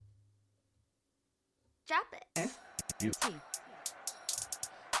Drop it.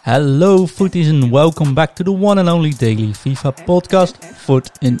 Hello footies and welcome back to the one and only daily FIFA podcast,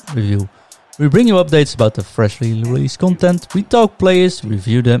 Foot in Review. We bring you updates about the freshly released content, we talk players,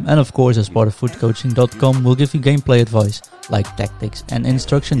 review them, and of course as part of footcoaching.com we'll give you gameplay advice like tactics and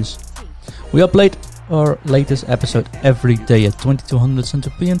instructions. We upload our latest episode every day at 2200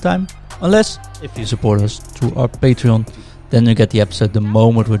 Central European time, unless if you support us through our Patreon, then you get the episode the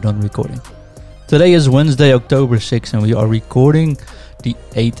moment we're done recording. Today is Wednesday, October 6th, and we are recording the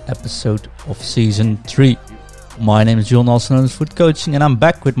 8th episode of Season 3. My name is John, also known as Foot Coaching, and I'm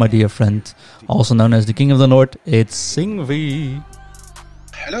back with my dear friend, also known as the King of the North. It's Singvi.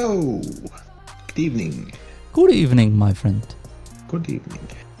 Hello. Good evening. Good evening, my friend. Good evening.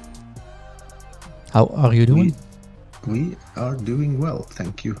 How are you doing? We are doing well,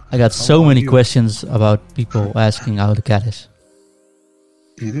 thank you. I got How so are many you? questions about people asking how the cat is.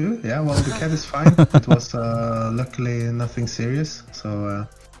 You do? Yeah, well, the cat is fine. It was luckily nothing serious, so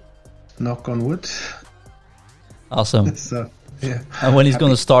knock on wood. Awesome. So, yeah. And when he's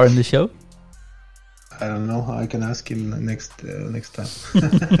going to star in the show? I don't know. I can ask him next time.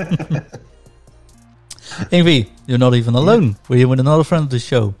 Ingvi, you're not even alone. We're here with another friend of the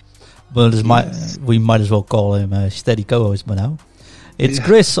show. But we might as well call him a steady co-host by now. It's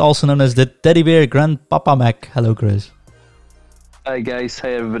Chris, also known as the Teddy Bear Grandpapa Mac. Hello, Chris. Hi guys,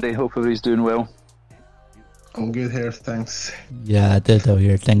 hi everybody, hope everybody's doing well. All good here, thanks. Yeah, ditto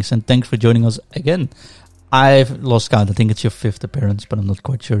here. Thanks, and thanks for joining us again. I've lost count. I think it's your 5th appearance, but I'm not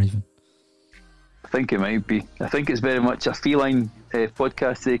quite sure even. I think it might be. I think it's very much a feline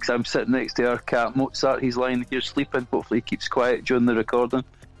podcast today because I'm sitting next to our cat Mozart. He's lying here sleeping. Hopefully he keeps quiet during the recording.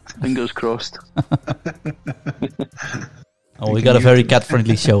 Fingers crossed. Oh, we got a very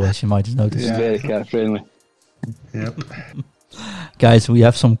cat-friendly show, as you might have noticed. It's very cat friendly. Yep. Guys, we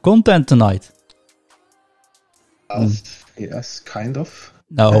have some content tonight. Yes, kind of.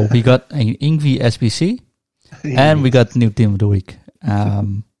 No, we got an Ingvi SBC, and we got new team of the week.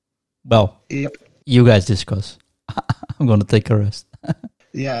 Yep. You guys discuss. I'm going to take a rest.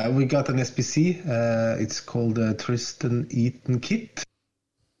 Yeah, we got an SPC. It's called Tristan Eaton Kit.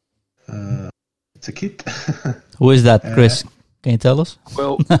 It's a kit. Who is that, Chris? Can you tell us?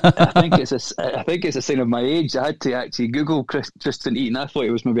 Well, I think it's a sign of my age. I had to actually Google Tristan Eaton. I thought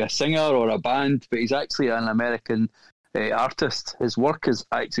he was maybe a singer or a band, but he's actually an American artist. His work is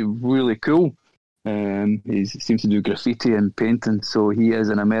actually really cool. He seems to do graffiti and painting, so he is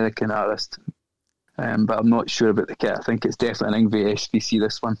an American artist. But I'm not sure about the kit. I think it's definitely an Ingve SBC,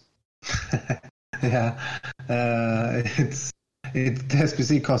 this one. Yeah, the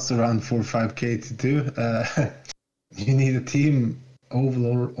SPC costs around 4 or 5k to do. You need a team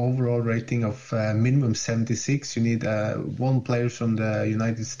overall rating of minimum 76. You need 1 player from the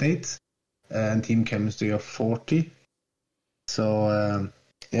United States and team chemistry of 40. So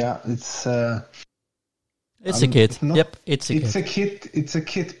it's a kit. Yep, it's a kit. It's a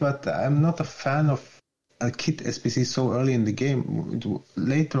kit, but I'm not a fan of a kit SPC so early in the game.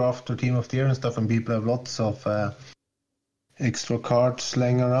 Later, after Team of the Year and stuff, and people have lots of extra cards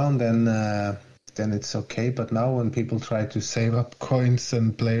laying around, then it's okay. But now when people try to save up coins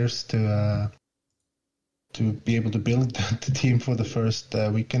and players to be able to build the team for the first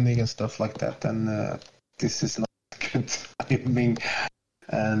weekend league and stuff like that, then this is not good timing.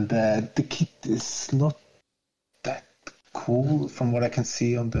 And the kit is not that cool from what I can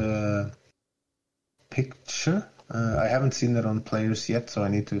see on the picture. I haven't seen it on players yet, so I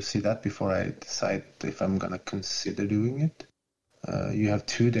need to see that before I decide if I'm gonna consider doing it. You have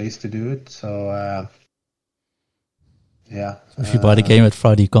 2 days to do it, so yeah. If you buy the game at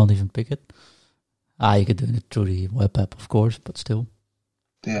Friday, you can't even pick it. You could do it through the web app, of course, but still.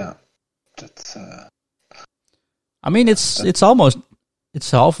 Yeah, that's. I mean, it's almost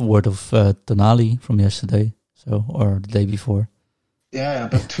half a word of Tonali from yesterday, or the day before. Yeah,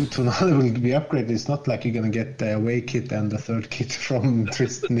 but Tonali will be upgraded. It's not like you're gonna get the away kit and the 3rd kit from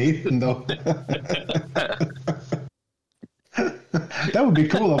Tristan Eaton, though. That would be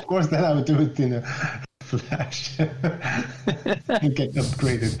cool, of course. Then I would do it in a flash and get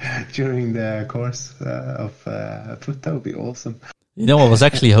upgraded during the course of foot. That would be awesome. You know, I was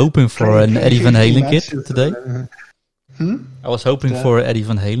actually hoping for an Eddie Van Halen kit today. I was hoping for an Eddie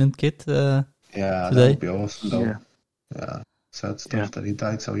Van Halen kit today. That would be awesome, though. Yeah. Sad stuff that he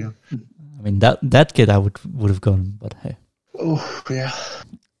died so young. I mean, that kit I would have gone, but hey. Oh, yeah.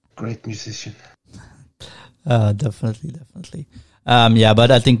 Great musician. Definitely.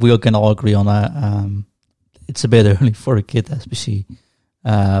 But I think we can all agree on it's a bit early for a kit SBC.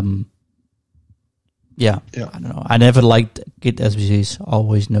 I don't know. I never liked kit SBCs.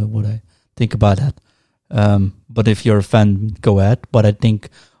 Always know what I think about that. But if you're a fan, go ahead. But I think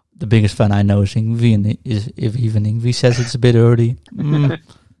the biggest fan I know is Ingvi, if even Ingvi says it's a bit early.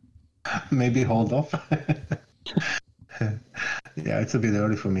 Maybe hold off. Yeah, it's a bit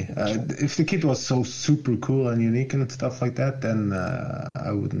early for me. If the kit was so super cool and unique and stuff like that, then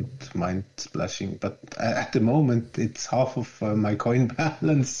I wouldn't mind splashing. But at the moment, it's half of my coin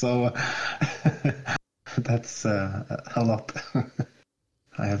balance, so that's a lot.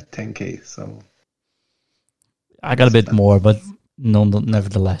 I have 10k, so I got a bit more, but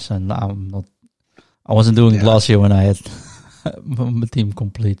nevertheless, and I'm not. I wasn't doing it last year when I had my team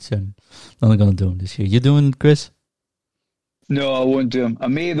complete, so I'm not gonna do them this year. You doing it, Chris? No, I won't do them. I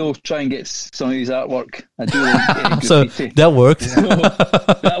may though try and get some of his artwork. I do like so that worked. So,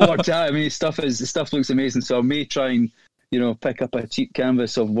 that worked out. I mean, his stuff looks amazing. So I may try and pick up a cheap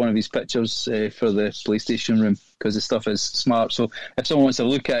canvas of one of his pictures for the PlayStation room because the stuff is smart. So if someone wants to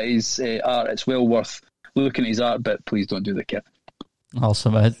look at his art, it's well worth looking at his art. But please don't do the kit.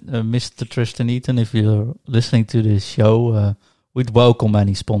 Awesome, Mr. Tristan Eaton. If you're listening to this show, we'd welcome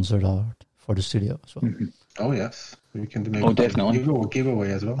any sponsored art for the studio as well. Mm-hmm. Oh yes, we can make definitely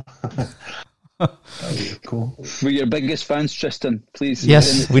giveaway as well. That would be cool. We're your biggest fans, Tristan. Please.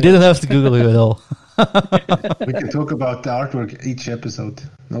 Yes, we didn't have to Google it at all. We can talk about the artwork each episode.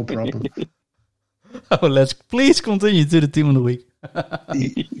 No problem. Let's please continue to the team of the week.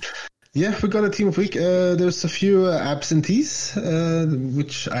 Yeah, we got a team of the week. There's a few absentees,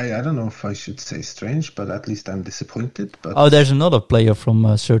 which I don't know if I should say strange, but at least I'm disappointed. But there's another player from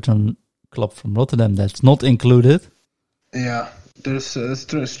a certain club from Rotterdam that's not included. Yeah, there's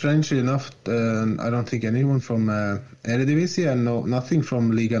strangely enough, I don't think anyone from Eredivisie and nothing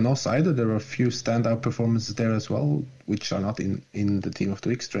from Liga NOS either. There are a few standout performances there as well, which are not in the team of the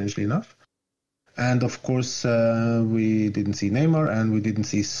week, strangely enough. And of course, we didn't see Neymar and we didn't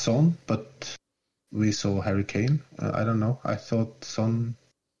see Son, but we saw Harry Kane. I don't know. I thought Son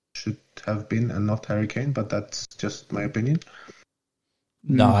should have been and not Harry Kane, but that's just my opinion.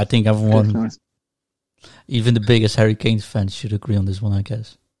 No, I think everyone, even the biggest Harry Kane fans, should agree on this one, I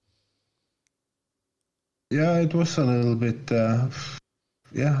guess. Yeah, it was a little bit... I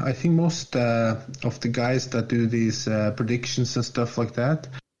think most of the guys that do these predictions and stuff like that,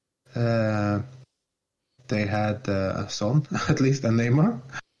 they had Son, at least, and Neymar.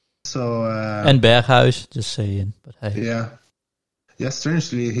 So and Berghuis, just saying. But hey. Yeah,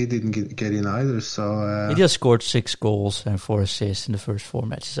 strangely, he didn't get in either. So he just scored 6 goals and 4 assists in the first 4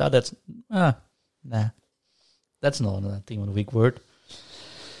 matches. That's not a team of the week word.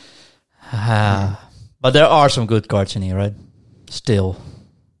 But there are some good cards in here, right? Still,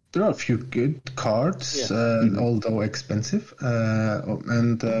 there are a few good cards, although expensive.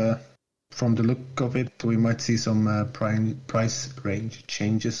 And from the look of it, we might see some price range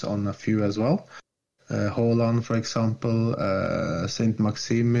changes on a few as well. Haaland, for example, Saint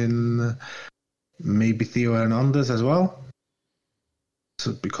Maximin, maybe Theo Hernandez as well.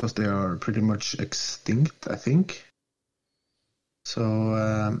 So because they are pretty much extinct, I think.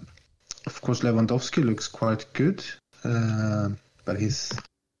 So, of course, Lewandowski looks quite good, but he's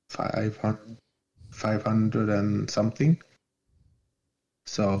 500 and something.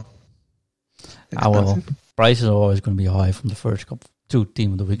 So, well, prices are always going to be high from the first 2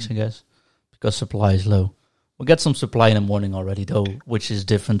 team of the weeks, I guess. Because supply is low. We'll get some supply in the morning already, though, which is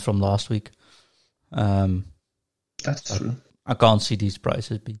different from last week. That's true. I can't see these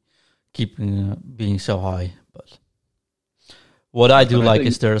prices being so high. But what I do like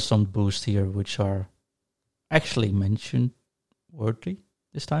is there are some boosts here which are actually mentioned worthy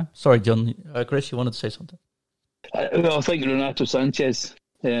this time. Sorry, John. Chris, you wanted to say something? I think Renato Sanchez,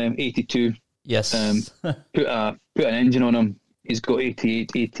 82. Yes. Put an engine on him. He's got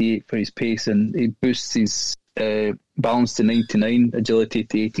 88 for his pace, and he boosts his balance to 99, agility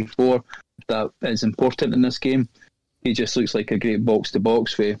to 84. That is important in this game. He just looks like a great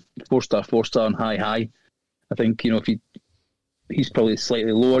box-to-box with 4-star, 4-star, and high. I think, if he's probably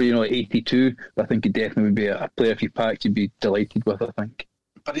slightly lower, at 82, but I think he definitely would be a player if you packed, you'd be delighted with, I think.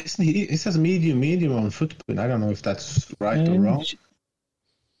 But isn't he? It says medium on footprint. I don't know if that's right or wrong.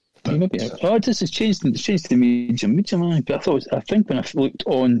 Maybe. This has changed. It's changed to medium. But I think when I looked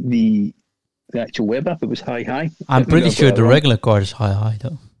on the actual web app, it was high. I'm pretty sure the regular card is high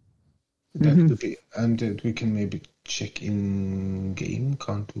though. That could be, and we can maybe check in game,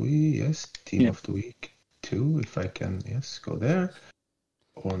 can't we? Yes, team of the week 2. If I can, go there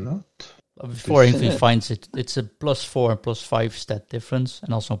or not. Before anything finds it, it's a +4 and +5 stat difference,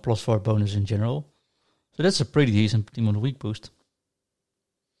 and also a +4 bonus in general. So that's a pretty decent team of the week boost.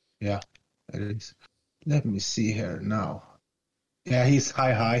 Yeah, it is. Let me see here now. Yeah, he's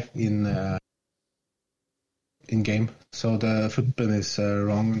high in in game. So the footpin is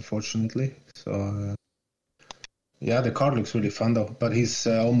wrong, unfortunately. So yeah, the card looks really fun though. But he's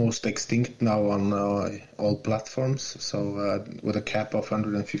almost extinct now on all platforms. So with a cap of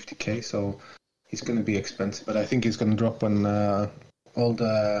 150k, so he's going to be expensive. But I think he's going to drop when all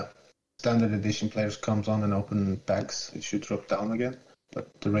the standard edition players comes on and open packs. It should drop down again.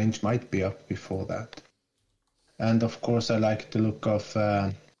 But the range might be up before that. And of course, I like the look of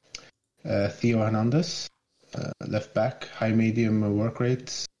Theo Hernandez, left back, high medium work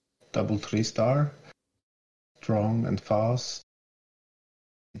rates, double 3-star, strong and fast.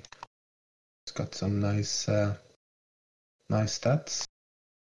 It's got some nice stats.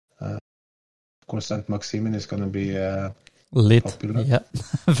 Of course, Saint Maximin is going to be lit. popular. Yeah,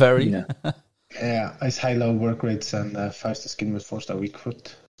 very. Yeah. Yeah, it's high-low work rates and faster skin with 4-star weak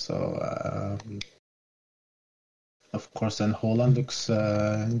foot. So, of course, then Haaland looks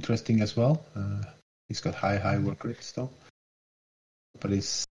interesting as well. He's got high work rates though. But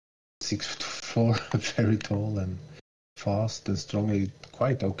he's 6'4", very tall and fast and strong.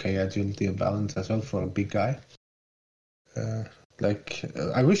 Quite okay agility and balance as well for a big guy. I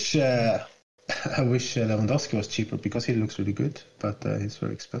wish Lewandowski was cheaper because he looks really good, but he's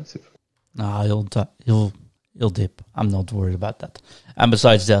very expensive. No, he'll dip. I'm not worried about that. And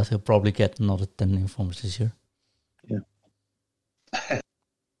besides that, he'll probably get another 10 informers this year. Yeah. I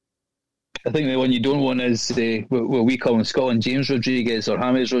think the one you don't want is what we call in Scotland James Rodriguez or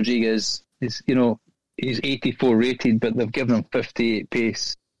James Rodriguez. Is he's 84 rated, but they've given him 58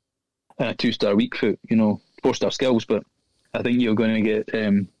 pace and a 2-star weak foot. 4-star skills, but I think you're going to get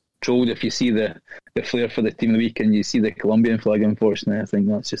trolled if you see the flair for the team of the week and you see the Colombian flag. Unfortunately, I think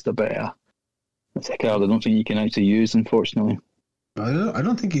that's just a bit. That's a card I don't think you can actually use. Unfortunately, I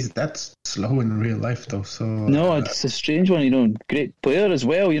don't think he's that slow in real life though. So no, it's a strange one. Great player as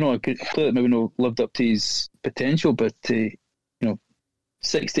well. A good player that maybe not lived up to his potential, but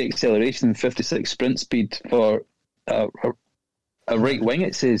 60 acceleration and 56 sprint speed for a right wing.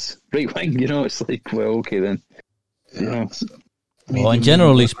 It says right wing. It's like, well, okay then. Yeah. Well, and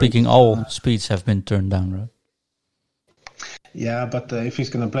generally speaking, all speeds have been turned down, right? Yeah, but if he's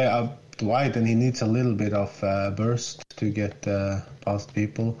going to play out wide, then he needs a little bit of burst to get past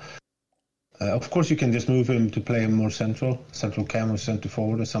people. Of course, you can just move him to play more central cam or centre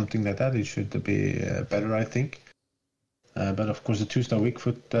forward or something like that. It should be better, I think. But of course, the 2-star weak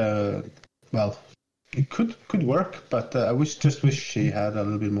foot, it could work. But I wish he had a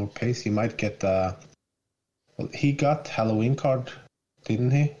little bit more pace. He might get. He got Halloween card,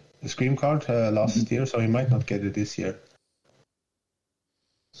 didn't he? The Scream card last year, so he might not get it this year.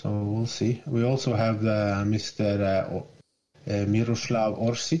 So we'll see. We also have Mr. Miroslav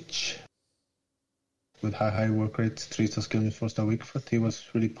Orsic with high work rates, 3-star skill with 4-star weak foot. He was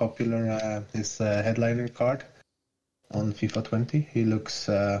really popular. His headliner card on FIFA 20. He looks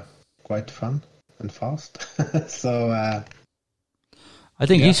quite fun and fast. So I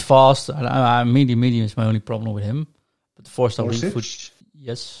think he's fast. Medium is my only problem with him. But 4-star weak foot,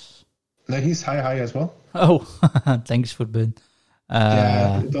 yes. No, he's high as well. Oh, thanks, Footbin.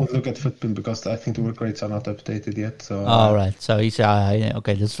 Don't look at Footbin because I think the work rates are not updated yet. So. All right. So he's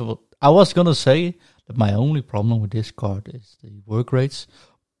okay. That's what I was gonna say. That my only problem with this card is the work rates,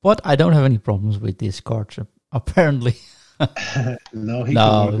 but I don't have any problems with this card. Apparently. No, he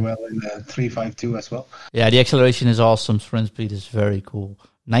can work well in 3.5.2 as well. Yeah, the acceleration is awesome. Sprint speed is very cool.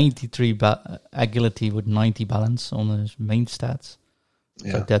 93 agility with 90 balance on his main stats.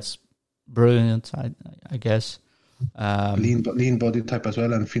 Yeah. So that's brilliant, I guess. Lean body type as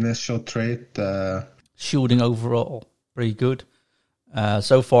well, and finesse shot trait. Shooting overall, pretty good.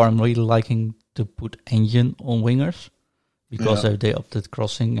 So far, I'm really liking to put engine on wingers because they opted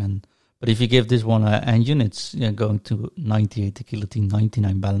crossing. But if you give this one an engine, it's going to 98 agility,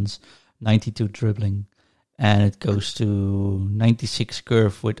 99 balance, 92 dribbling, and it goes to 96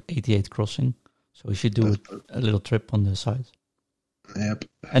 curve with 88 crossing. So we should do a little trip on the side. Yep.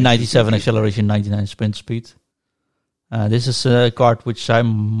 And 97 acceleration, 99 sprint speed. This is a card which I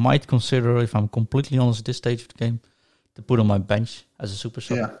might consider, if I'm completely honest at this stage of the game, to put on my bench as a super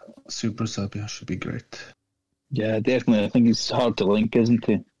sub. Yeah, super sub, should be great. Yeah, definitely. I think it's hard to link, isn't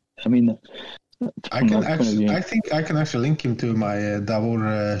it? I mean, I think I can actually link him to my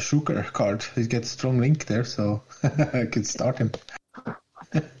Davor Shuker card. He gets strong link there, so I could start him.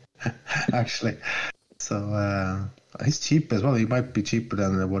 Actually, so he's cheap as well. He might be cheaper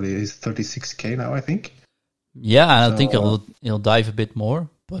than what he is. 36k now, I think. Yeah, and I think he'll dive a bit more.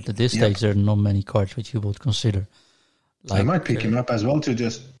 But at this stage, there are not many cards which you would consider. I might pick him up as well to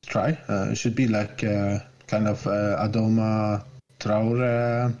just try. It should be like kind of Adoma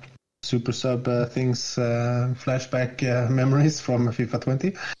Traore super sub things, flashback memories from FIFA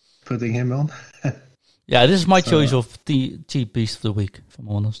 20, putting him on. Yeah, this is my choice of the cheap beast of the week, if I'm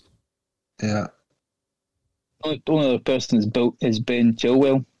honest. Yeah. The only other person is Ben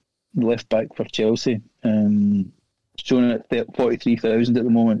Chilwell, left back for Chelsea. Showing at 43,000 at the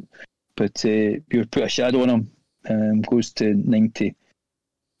moment, but you put a shadow on him. Goes to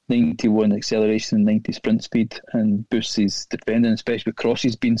 91 acceleration and 90 sprint speed, and boosts his defending, especially with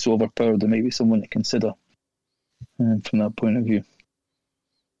crosses being so overpowered. There might be someone to consider from that point of view.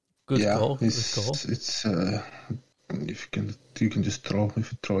 Good call. It's if you can just throw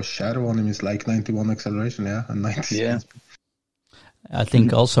a shadow on him. It's like 91 acceleration, and 90. Yeah, I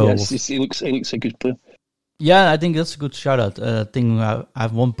think also he looks a good player. Yeah, I think that's a good shout out. I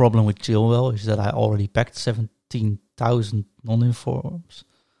have one problem with Chilwell is that I already packed 17,000 non-informs,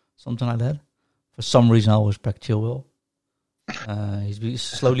 something like that. For some reason, I always pack Chilwell. He's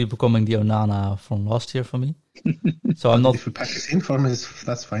slowly becoming the Onana from last year for me. So I'm not. If you pack his inform,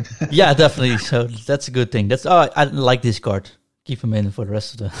 that's fine. Yeah, definitely. So that's a good thing. I like this card. Keep him in for the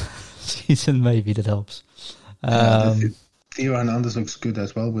rest of the season. Maybe that helps. Theo Hernandez looks good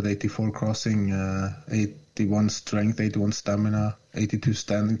as well with 84 crossing, 81 strength, 81 stamina, 82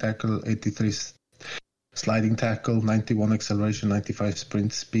 standing tackle, 83 sliding tackle, 91 acceleration, 95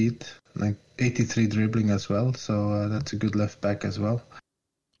 sprint speed, 83 dribbling as well. So that's a good left back as well.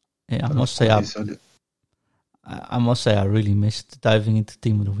 Yeah, I must say I really missed diving into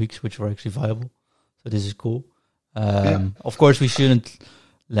Team of the Weeks, which were actually viable. So this is cool. Of course, we shouldn't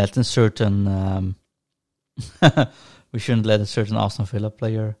let a certain Aston Villa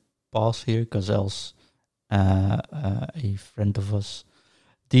player pass here, because else a friend of us,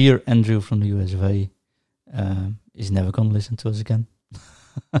 dear Andrew from the USA, is never going to listen to us again.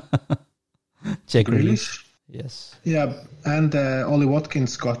 Jack Grealish. Yes. Yeah, and Ollie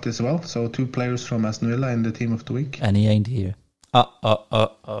Watkins got as well. So 2 players from Aston Villa in the Team of the Week. And he ain't here.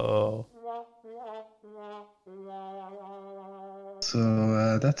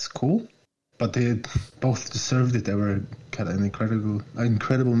 So that's cool. But they both deserved it. They were kind of an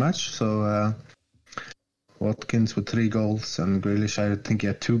incredible match. So Watkins with 3 goals, and Grealish, I think he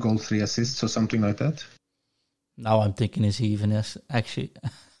had 2 goals, 3 assists, or something like that. Now I'm thinking, is he even actually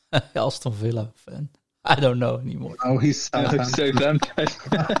Aston Villa fan? I don't know anymore. Oh, he's Southampton.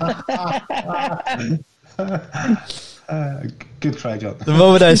 Good try, John. The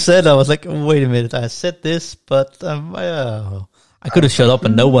moment I said, I was like, wait a minute, I said this, but I could have shut up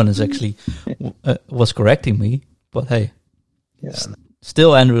and no one is actually was correcting me. But hey,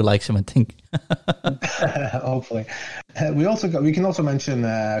 still Andrew likes him, I think. Hopefully. We can also mention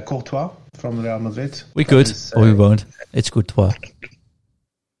Courtois from Real Madrid. We could, or we won't. It's Courtois.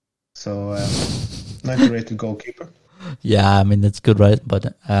 So, 90-rated goalkeeper. Yeah, I mean, that's good, right?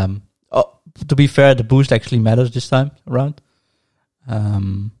 But to be fair, the boost actually matters this time around.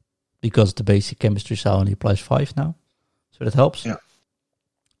 Because the basic chemistry style only applies 5 now. So that helps. Yeah.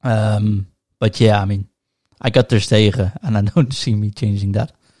 But yeah, I mean, I got Ter Stegen, and I don't see me changing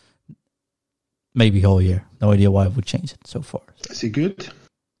that. Maybe whole year. No idea why I would change it so far. Is he good?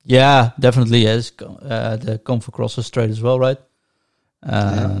 Yeah, definitely. Yes, the comfort crosses straight as well, right?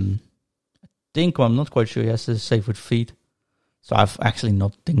 I think I'm not quite sure he has to save with feet. So I've actually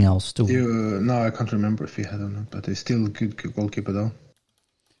nothing else to. No, I can't remember if he had or not, but he's still a good goalkeeper though.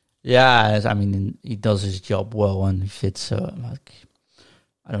 Yeah, I mean, he does his job well and he fits. So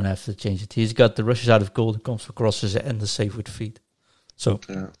I don't have to change it. He's got the rushes out of goal, the comes for crosses, and the save with feet. So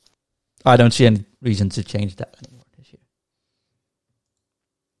I don't see any reason to change that anymore this year.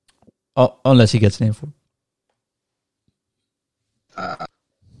 Unless he gets an info.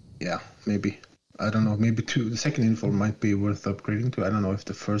 Yeah, maybe. I don't know. Maybe the second info might be worth upgrading to. I don't know if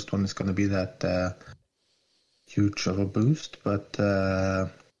the first one is going to be that huge of a boost, but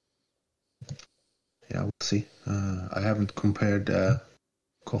we'll see. I haven't compared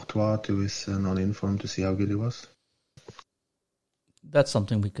Courtois to his non-inform to see how good he was. That's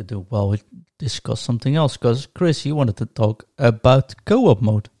something we could do while we discuss something else, because Chris, you wanted to talk about co-op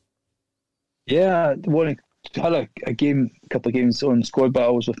mode. Yeah, I had a couple of games on squad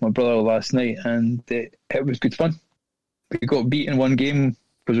battles with my brother last night, and it was good fun. We got beat in one game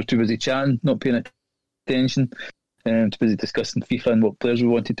because we were too busy chatting, not paying attention, too busy discussing FIFA and what players we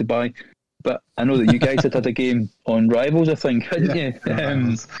wanted to buy. But I know that you guys had a game on Rivals, I think, hadn't you?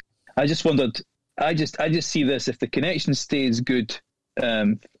 I just wondered. I just see this, if the connection stays good,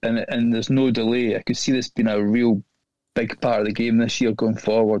 and there's no delay, I could see this being a real big part of the game this year going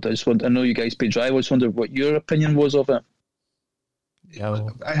forward. I know you guys played Rivals. I just wondered what your opinion was of it. Yeah,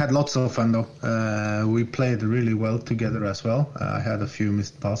 I had lots of fun though. We played really well together as well. I had a few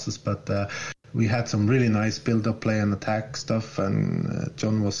missed passes, but we had some really nice build-up play and attack stuff, and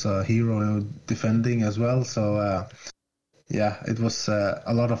John was a hero defending as well. So it was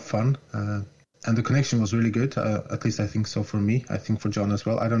a lot of fun, and the connection was really good. At least I think so for me. I think for John as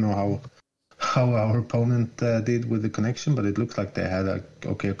well. I don't know how our opponent did with the connection, but it looks like they had a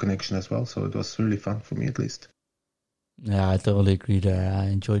okay connection as well. So it was really fun for me at least. Yeah, I totally agree there. I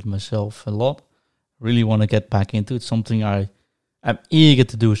enjoyed myself a lot. Really want to get back into it. Something I'm eager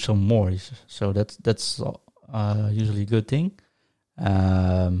to do some more. So that's usually a good thing.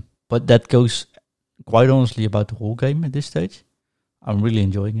 But that goes quite honestly about the whole game at this stage. I'm really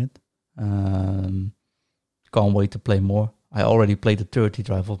enjoying it. Can't wait to play more. I already played the 30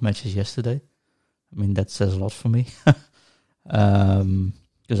 rival matches yesterday. I mean, that says a lot for me.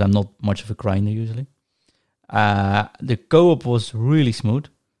 Because I'm not much of a grinder usually. The co-op was really smooth.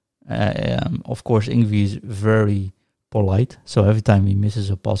 Of course, Ingvi is very polite. So every time he misses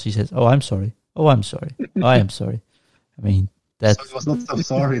a pass, he says, "Oh, I'm sorry. Oh, I'm sorry. Oh, I am sorry." I mean, that so it was not so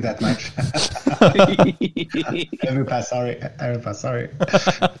sorry that much. Every pass, sorry.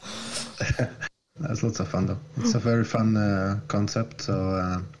 That's lots of fun though. It's a very fun concept.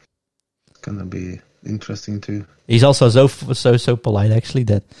 So it's gonna be interesting too. He's also so polite actually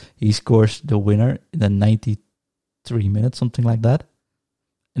that he scores the winner in the 93 minutes, something like that,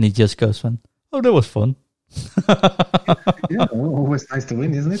 and he just goes, "Oh, that was fun." Yeah, always nice to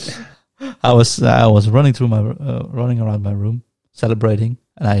win, isn't it? I was running around my room celebrating,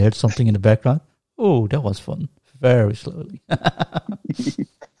 and I heard something in the background. Oh, that was fun. Very slowly.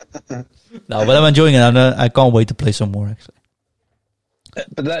 No, but I'm enjoying it. I can't wait to play some more actually.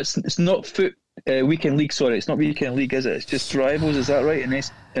 But it's not foot. Weekend League, sorry, it's not Weekend League, is it? It's just Rivals, is that right?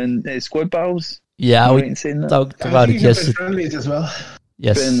 And squad battles? Yeah, we talked about it yesterday. Friendlies as well.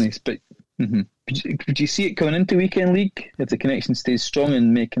 Yes. Friendlies, but could you see it coming into Weekend League if the connection stays strong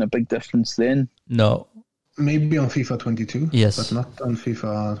and making a big difference then? No. Maybe on FIFA 22, yes, but not on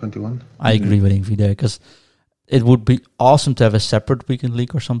FIFA 21. I agree with Ingvi there, because it would be awesome to have a separate Weekend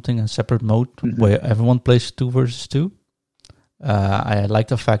League or something, a separate mode where everyone plays 2 versus 2. I like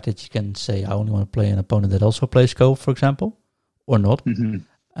the fact that you can say, I only want to play an opponent that also plays co, for example, or not.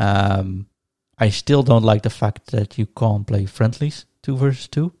 I still don't like the fact that you can't play friendlies 2 versus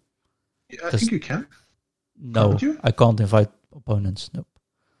 2. Yeah, I think you can. No, I can't invite opponents. Nope.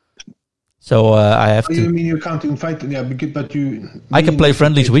 So I have to. You mean you can't invite? Yeah, but you. I can play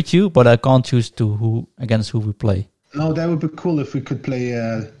friendlies with you, but I can't choose against who we play. No, that would be cool if we could play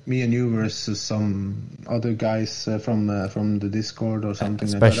me and you versus some other guys from the Discord or something.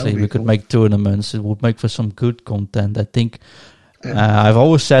 Especially, we could make tournaments. It would make for some good content. I think. I've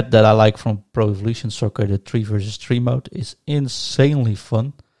always said that I like from Pro Evolution Soccer the 3 versus 3 mode is insanely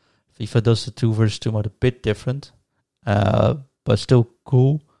fun. FIFA does the 2 versus 2 mode a bit different, but still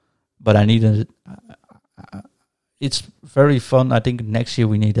cool. But I need it's very fun. I think next year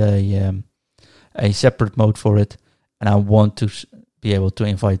we need a separate mode for it, and I want to be able to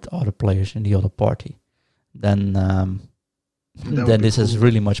invite other players in the other party. Then this has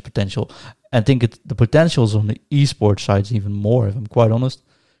really much potential. I think the potential is on the esports side even more, if I'm quite honest,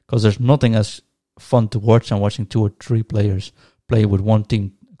 because there's nothing as fun to watch than watching 2 or 3 players play with one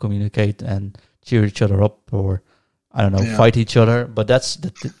team, communicate and cheer each other up, or I don't know, fight each other. But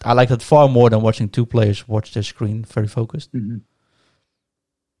I like that far more than watching 2 players watch their screen very focused. Mm-hmm.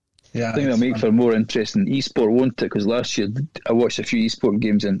 Yeah, I think that'll make for a more interesting esport, won't it? Because last year I watched a few esport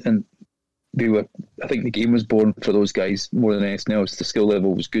games and they were. I think the game was born for those guys more than anything else. The skill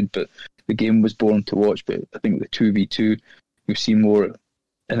level was good, but the game was born to watch. But I think the 2v2, we've seen more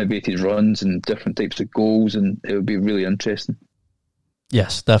innovative runs and different types of goals, and it would be really interesting.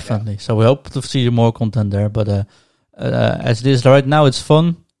 Yes, definitely. Yeah. So we hope to see more content there. But as it is right now, it's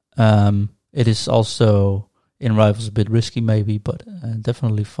fun. It is also in Rivals a bit risky, maybe, but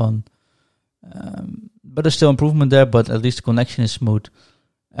definitely fun. But there's still improvement there. But at least the connection is smooth.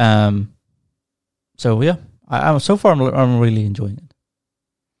 So yeah, so far I'm really enjoying it.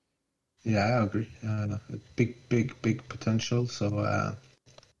 Yeah, I agree. Big potential. So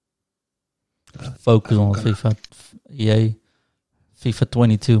focus on FIFA, EA, FIFA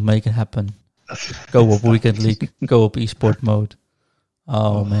 22, make it happen. Go up Weekend League, go up esport mode.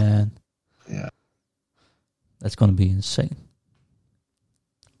 Oh man, yeah, that's gonna be insane.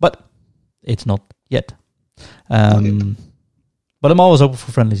 But it's not yet. But I'm always open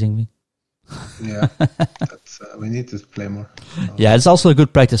for friendlies, Ingvi. Yeah, we need to play more. Yeah, it's also a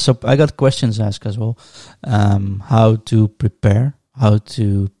good practice. So I got questions asked as well. How to prepare, how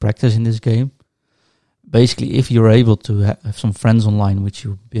to practice in this game. basically, if you're able to have some friends online which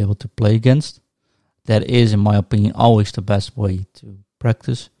you'll be able to play against, that is, in my opinion, always the best way to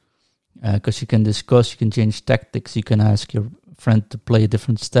practice. Because you can discuss, you can change tactics, you can ask your friend to play a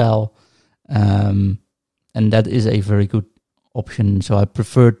different style. And that is a very good option. So I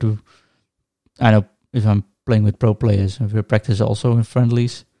prefer to, I know if I'm playing with pro players, we practice also in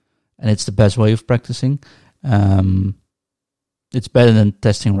friendlies. And it's the best way of practicing. It's better than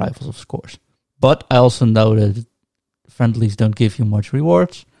testing rivals, of course. But I also know that friendlies don't give you much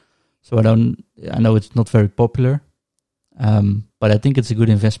rewards. So I know it's not very popular. But I think it's a good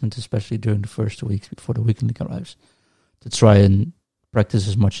investment, especially during the first 2 weeks before the weekend league arrives, to try and practice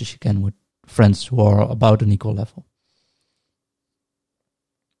as much as you can with friends who are about an equal level.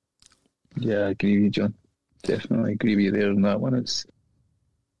 Yeah, I agree with you, John. Definitely agree with you there on that one. It's,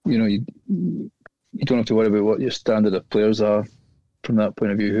 you don't have to worry about what your standard of players are from that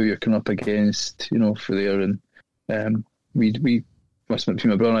point of view, who you're coming up against, for there. And we must admit,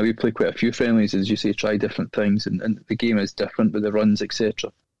 between my brother and I, we play quite a few friendlies, as you say, try different things, and the game is different with the runs,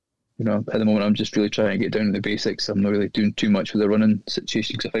 etc. At the moment, I'm just really trying to get down to the basics. I'm not really doing too much with the running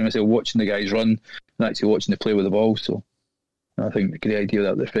situation, because I find myself watching the guys run and actually watching the play with the ball. So I think a great idea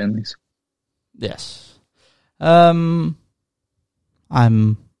that they're friendlies. Yes. I'm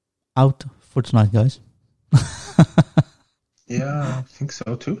out for tonight, guys. Yeah, I think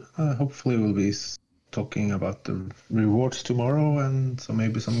so too. Hopefully we'll be talking about the rewards tomorrow, and so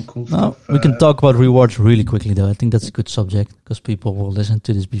maybe some cool stuff. We can talk about rewards really quickly, though. I think that's a good subject, because people will listen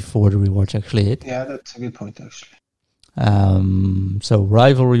to this before the rewards actually hit. Yeah, that's a good point, actually. So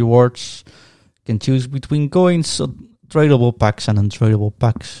rival rewards, can choose between coins, tradable packs and untradeable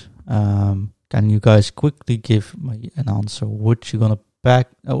packs. Can you guys quickly give me an answer? What you gonna pack?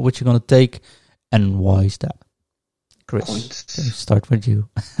 What you gonna take, and why is that? Chris, can we start with you?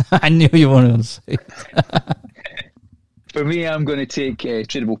 I knew you wanted to say it. For me, I'm going to take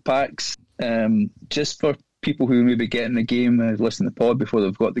tradable packs. Just for people who may be getting the game, listen to the pod before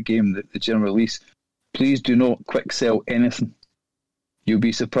they've got the game, the general release. Please do not quick sell anything. You'll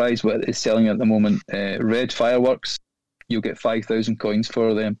be surprised what it's selling at the moment. Red fireworks, you'll get 5,000 coins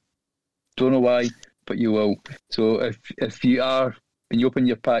for them. Don't know why, but you will. So if you are, when you open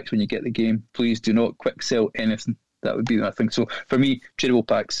your packs when you get the game, please do not quick sell anything. That would be my thing. So for me, tradable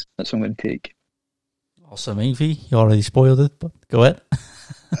packs, that's what I'm going to take. Awesome, Evie. You already spoiled it, but go ahead.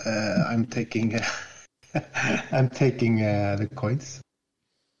 I'm taking the coins.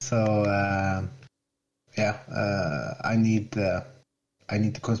 So I need the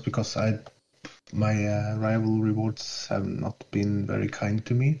coins, because my rival rewards have not been very kind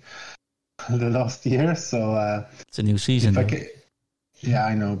to me the last year. So it's a new season. Yeah,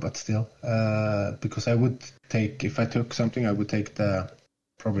 I know, but still, because I would take, if I took something, I would take the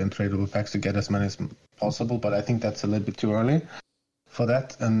probably untradeable packs to get as many as possible, but I think that's a little bit too early for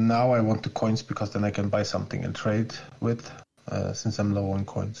that. And now I want the coins, because then I can buy something and trade with, since I'm low on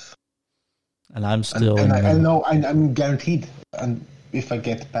coins. And I'm still... And I know I'm guaranteed, and if I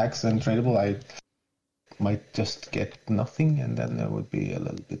get packs and tradable, I might just get nothing, and then I would be a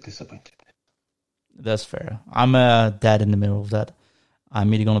little bit disappointed. That's fair. I'm dead in the middle of that.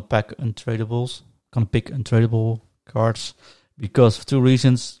 I'm either gonna pick untradeable cards, because of two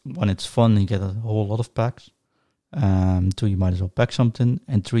reasons. One, it's fun, you get a whole lot of packs. Two, you might as well pack something.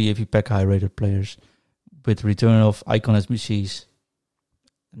 And three, if you pack high-rated players with return of icon SBCs,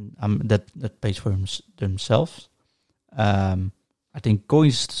 that pays for themselves. I think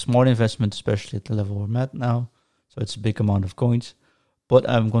coins is a smart investment, especially at the level we're at now. So it's a big amount of coins. But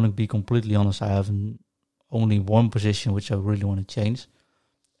I'm going to be completely honest, I have only one position which I really want to change.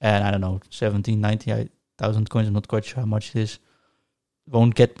 And I don't know, 98,000 coins, I'm not quite sure how much it is.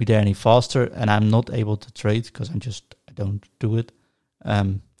 Won't get me there any faster, and I'm not able to trade because I don't do it.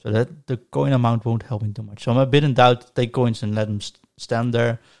 So that the coin amount won't help me too much. So I'm a bit in doubt to take coins and let them stand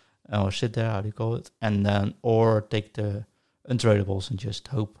there, or sit there, how do you call it? And then, or take the untradables and just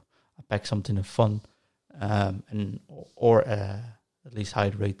hope I pack something of fun, or at least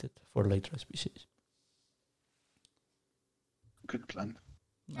high rated for later SBCs. Good plan.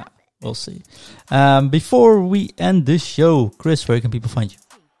 We'll see. Before we end this show, Chris, where can people find you?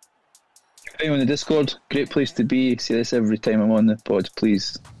 On the Discord, great place to be. See this every time I'm on the pod.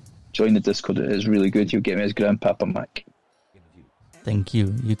 Please join the Discord. It is really good. You'll get me as Grandpapa Mac. Thank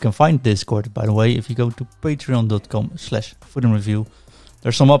you. You can find Discord, by the way, if you go to patreon.com/footinreview.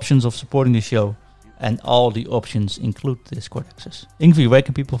 There's some options of supporting the show, and all the options include Discord access. Ingvi, where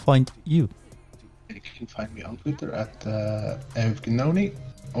can people find you? You can find me on Twitter at Evgnoni,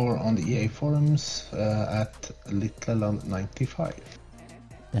 or on the EA forums at Litleland95.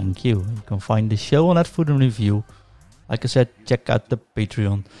 Thank you. You can find the show on Foot in Review. Like I said, check out the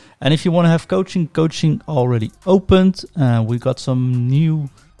Patreon. And if you want to have coaching already opened. We got some new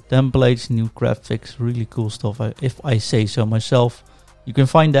templates, new graphics, really cool stuff, if I say so myself. You can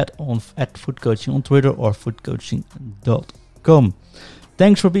find that at Foot Coaching on Twitter or footcoaching.com.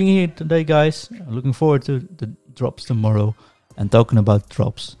 Thanks for being here today, guys. Looking forward to the drops tomorrow. And talking about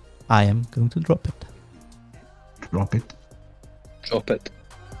drops, I am going to drop it. Drop it. Drop it.